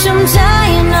which I'm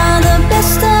dying are the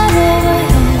best I've ever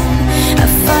had. I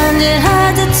find it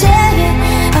hard to tell you,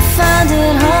 I find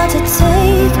it hard to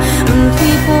take. When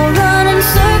people run in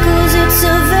circles, it's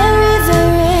a very,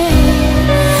 very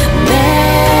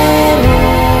mad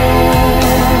world.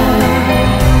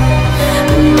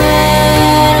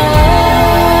 Mad world.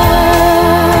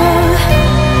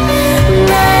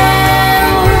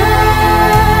 Mad world.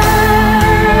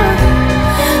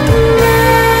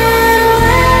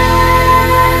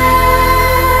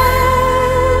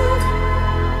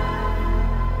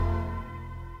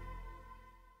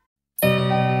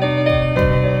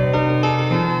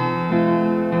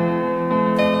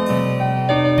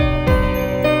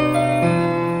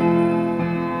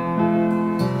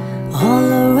 All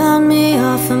around me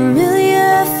are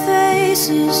familiar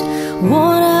faces,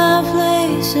 worn out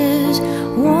places,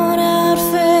 worn out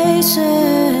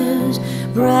faces,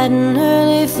 bright and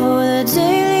early for the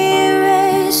daily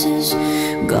races,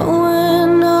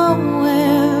 going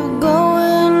nowhere,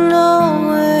 going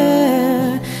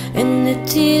nowhere, and the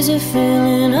tears are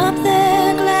filling up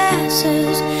their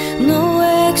glasses. No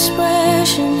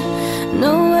expression,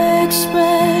 no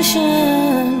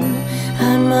expression.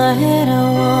 Hide my head, I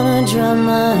wanna drown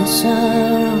my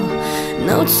sorrow.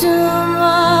 No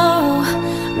tomorrow,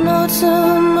 no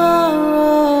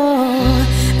tomorrow.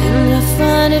 And I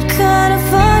find it kinda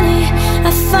funny,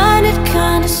 I find it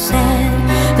kinda sad.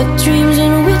 The dreams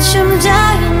in which I'm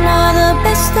dying are the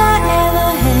best I ever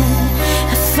had.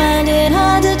 I find it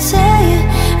hard to tell you,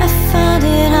 I find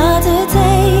it hard to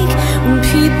take. When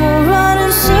people run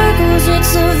in circles,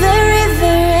 it's a very,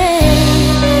 very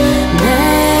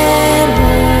mad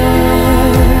world.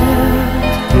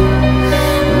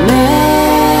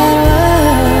 Mad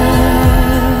world.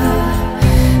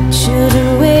 Children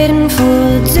waiting for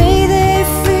the day they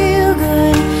feel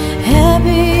good.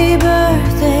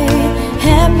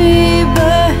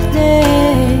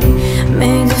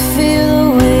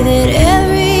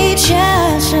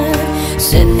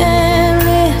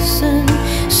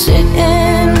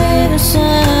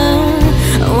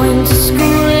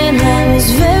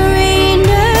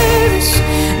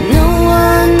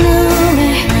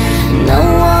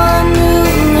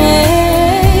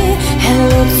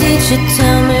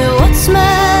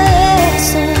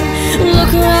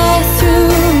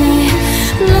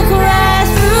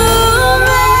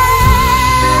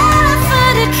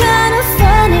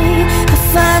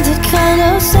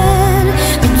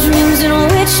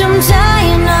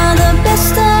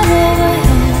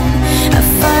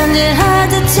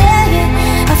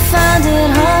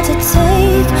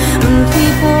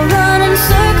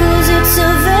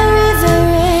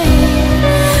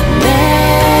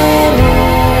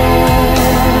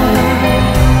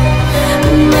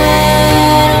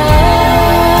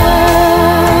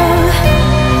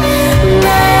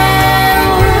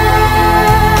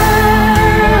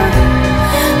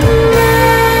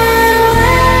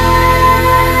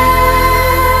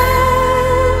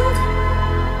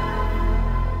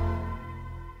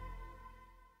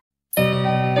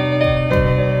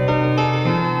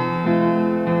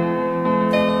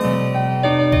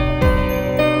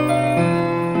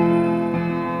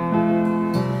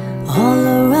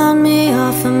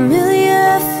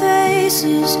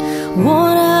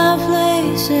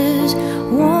 places,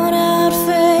 worn out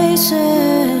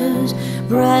faces,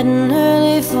 bright and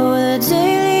early for the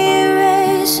daily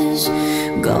races,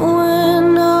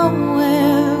 going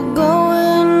nowhere,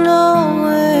 going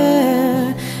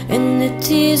nowhere. And the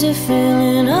tears are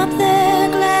filling up their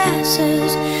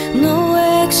glasses. No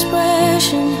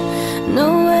expression,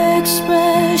 no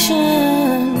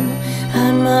expression.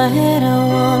 Hide my head, I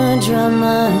wanna drown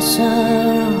my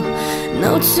sorrow.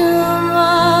 No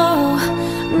tomorrow,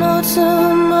 no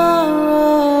tomorrow.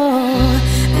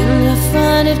 And I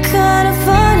find it kinda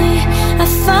funny, I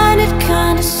find it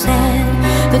kinda sad.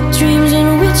 The dreams in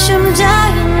which I'm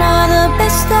dying are the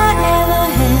best I ever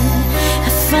had. I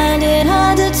find it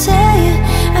hard to tell you,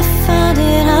 I find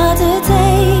it hard to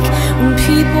take. When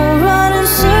people run in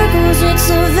circles, it's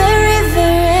a very,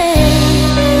 very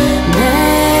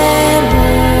mad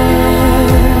world.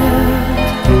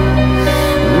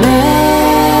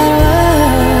 Mad world.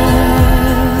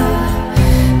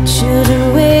 Children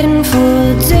waiting for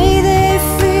the day they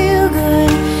feel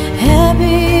good.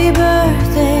 Happy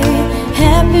birthday,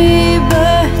 happy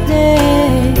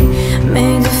birthday.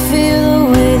 Made to feel the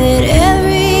way that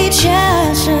every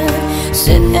child should.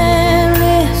 Sit and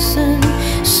listen,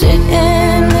 sit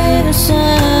and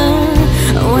listen.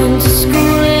 I went to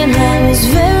school and I was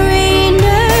very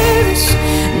nervous.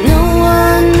 No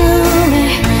one knew me,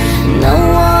 no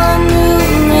one knew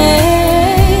me.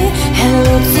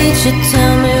 Hello teacher,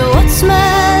 tell me what's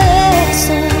my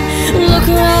lesson. Look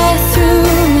right through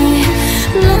me,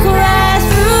 look right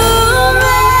through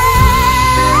me.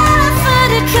 I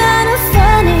find it kind of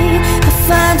funny, I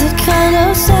find it kind of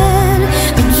sad.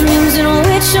 The dreams in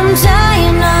which I'm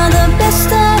dying are the best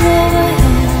I've ever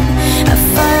had. I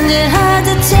find it hard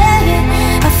to tell you,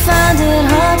 I find it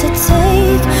hard to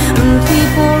take. When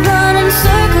people run in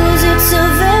circles, it's a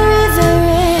very,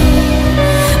 very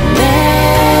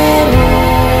mad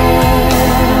world.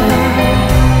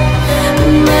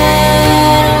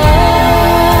 Mad world.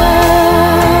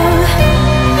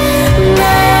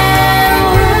 Mad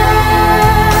world.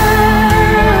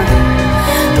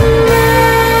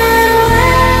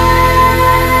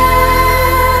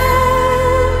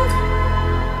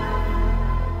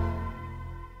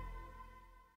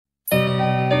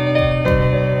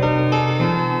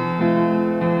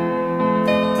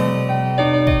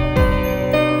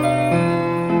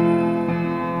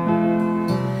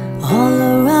 All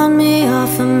around me are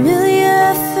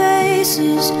familiar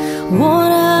faces,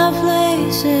 worn out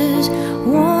places,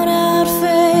 worn out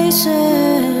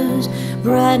faces,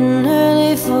 bright and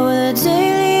early for the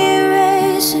daily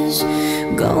races,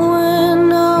 going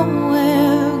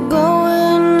nowhere,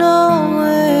 going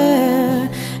nowhere.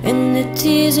 And the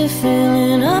tears are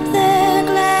filling up their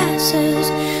glasses.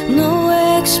 No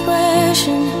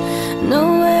expression, no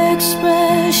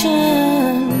expression.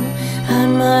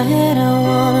 Hide my head, I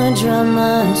wanna drown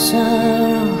my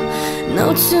sorrow. No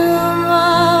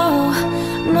tomorrow,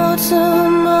 no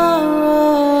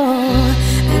tomorrow.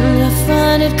 And I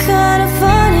find it kinda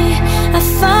funny, I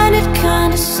find it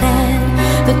kinda sad.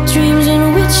 The dreams in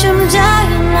which I'm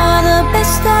dying are the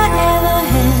best I ever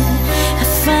had. I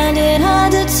find it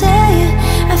hard to tell you,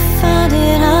 I find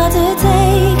it hard to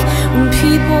take. When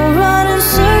people run in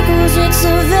circles, it's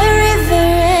a very,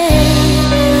 very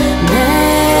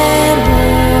mad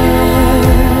world.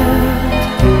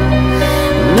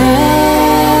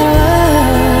 Mad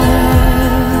world.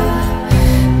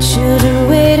 Children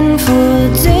waiting for the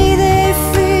day they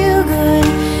feel good.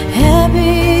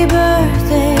 Happy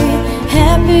birthday,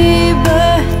 happy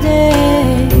birthday.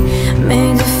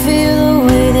 Made to feel the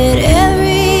way that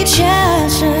every child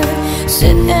should.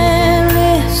 Sit and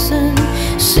listen,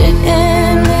 sit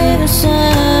and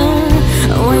listen.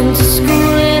 I went to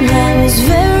school and I was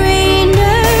very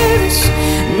nervous.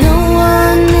 No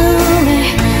one knew me,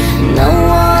 no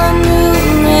one knew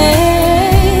me.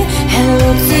 Hello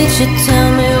teacher, tell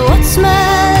me what's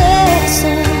my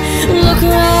lesson. Look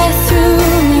right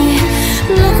through me,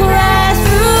 look right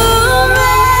through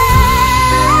me.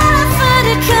 I find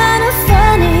it kind of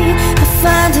funny, I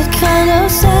find it kind of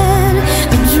sad.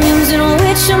 The dreams in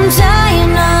which I'm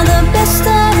dying are the best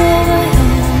I've ever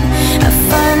had. I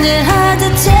find it hard to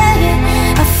tell you,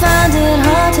 I find it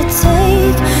hard to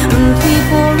take. When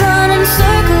people run in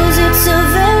circles, it's a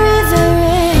very,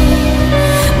 very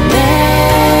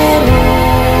mad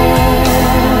world.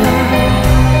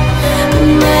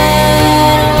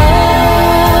 Mad world.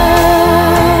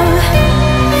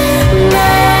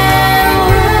 Mad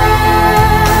world.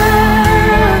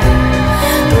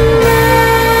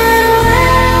 Mad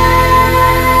world.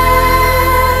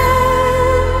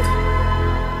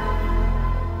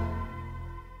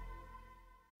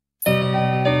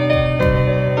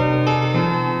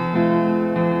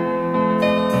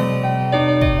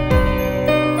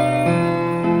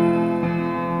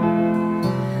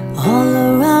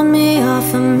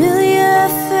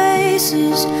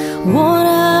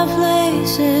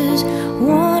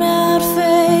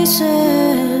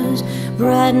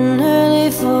 bright and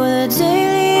early for the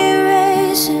daily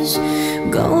races,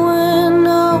 going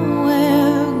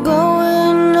nowhere,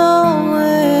 going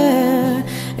nowhere.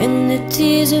 And the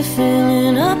tears are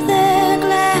filling up their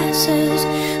glasses.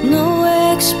 No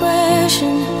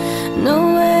expression,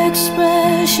 no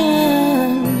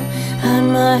expression. Hide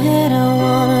my head, I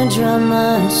wanna drown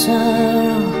my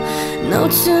sorrow. No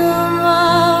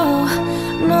tomorrow,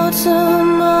 no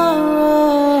tomorrow.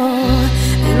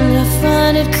 And I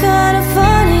find it kinda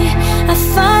funny, I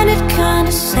find it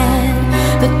kinda sad.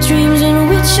 The dreams in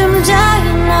which I'm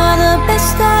dying are the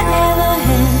best I ever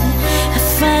had. I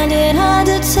find it hard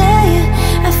to tell you,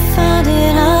 I find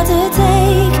it hard to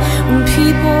take. When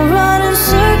people run in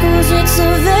circles, it's a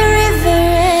very,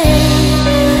 very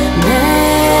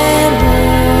mad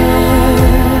world.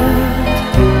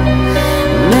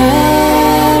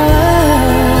 Mad world.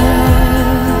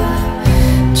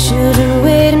 Children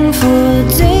waiting for the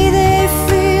day they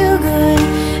feel good.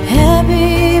 Happy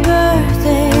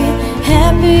birthday,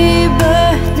 happy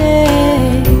birthday.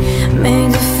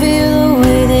 Made to feel the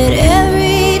way that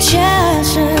every child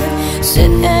should.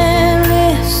 Sit and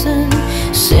listen,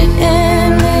 sit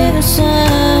and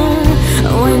listen.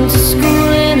 I went to school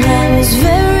and I was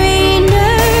very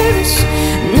nervous.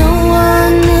 No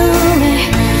one knew me,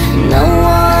 no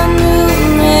one knew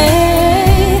me.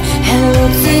 Hello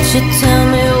teacher, tell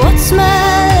me what's my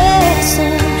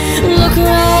lesson. Look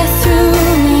right through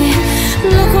me,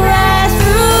 look right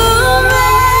through me.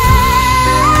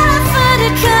 I find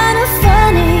it kind of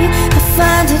funny, I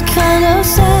find it kind of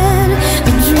sad.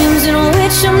 The dreams in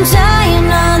which I'm dying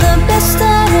are the best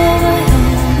I've ever had.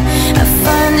 I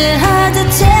find it hard to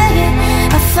tell you,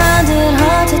 I find it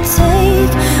hard to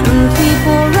take. When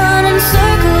people run in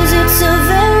circles, it's a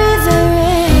very,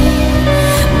 very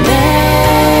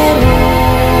mad world.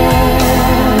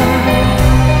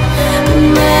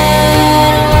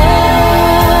 Mad world.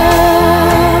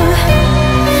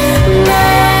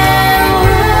 Mad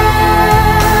world.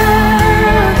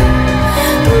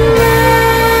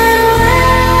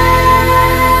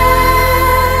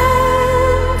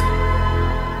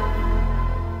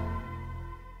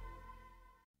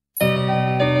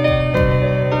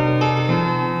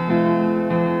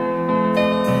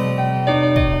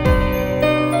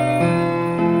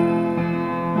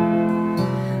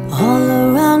 All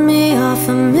around me are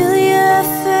familiar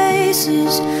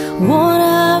faces, worn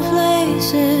out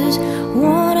places,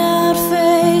 worn out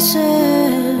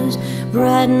faces.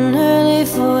 Bright and early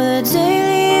for the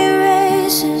daily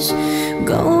races,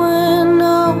 going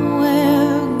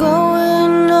nowhere,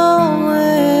 going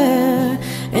nowhere.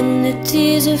 And the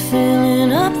tears are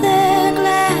filling up their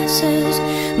glasses.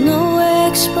 No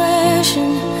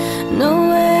expression, no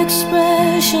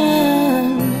expression.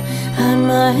 Hide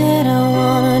my head, I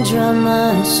wanna drown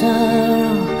my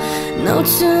sorrow. No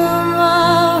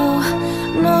tomorrow,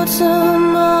 no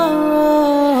tomorrow.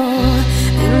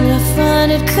 And I find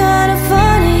it kinda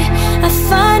funny, I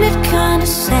find it kinda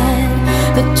sad.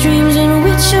 The dreams in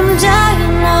which I'm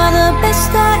dying are the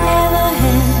best I ever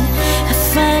had. I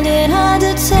find it hard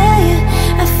to tell you,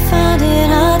 I find it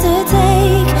hard to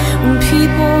take. When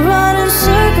people run in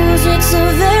circles, it's a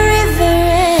very,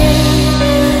 very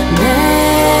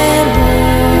mad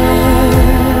world.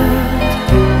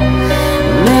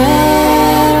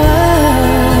 Mad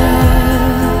world.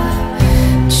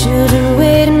 Children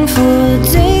waiting for the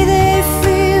day they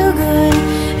feel good.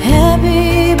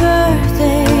 Happy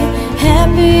birthday,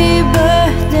 happy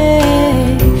birthday.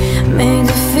 Made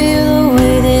to feel the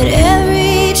way that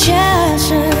every child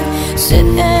should. Sit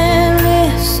and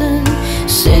listen,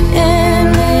 sit and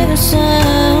listen.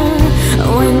 I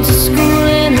went to school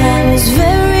and I was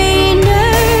very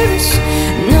nervous.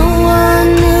 No one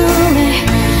knew me,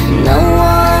 no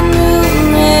one knew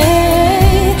me.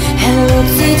 Hello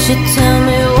teacher, tell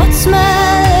me what's my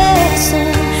lesson.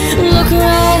 Look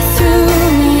right through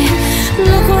me,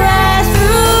 look right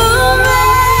through me.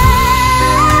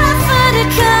 I find it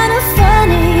kind of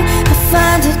funny, I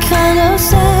find it kind of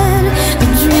sad. The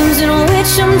dreams in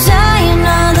which I'm dying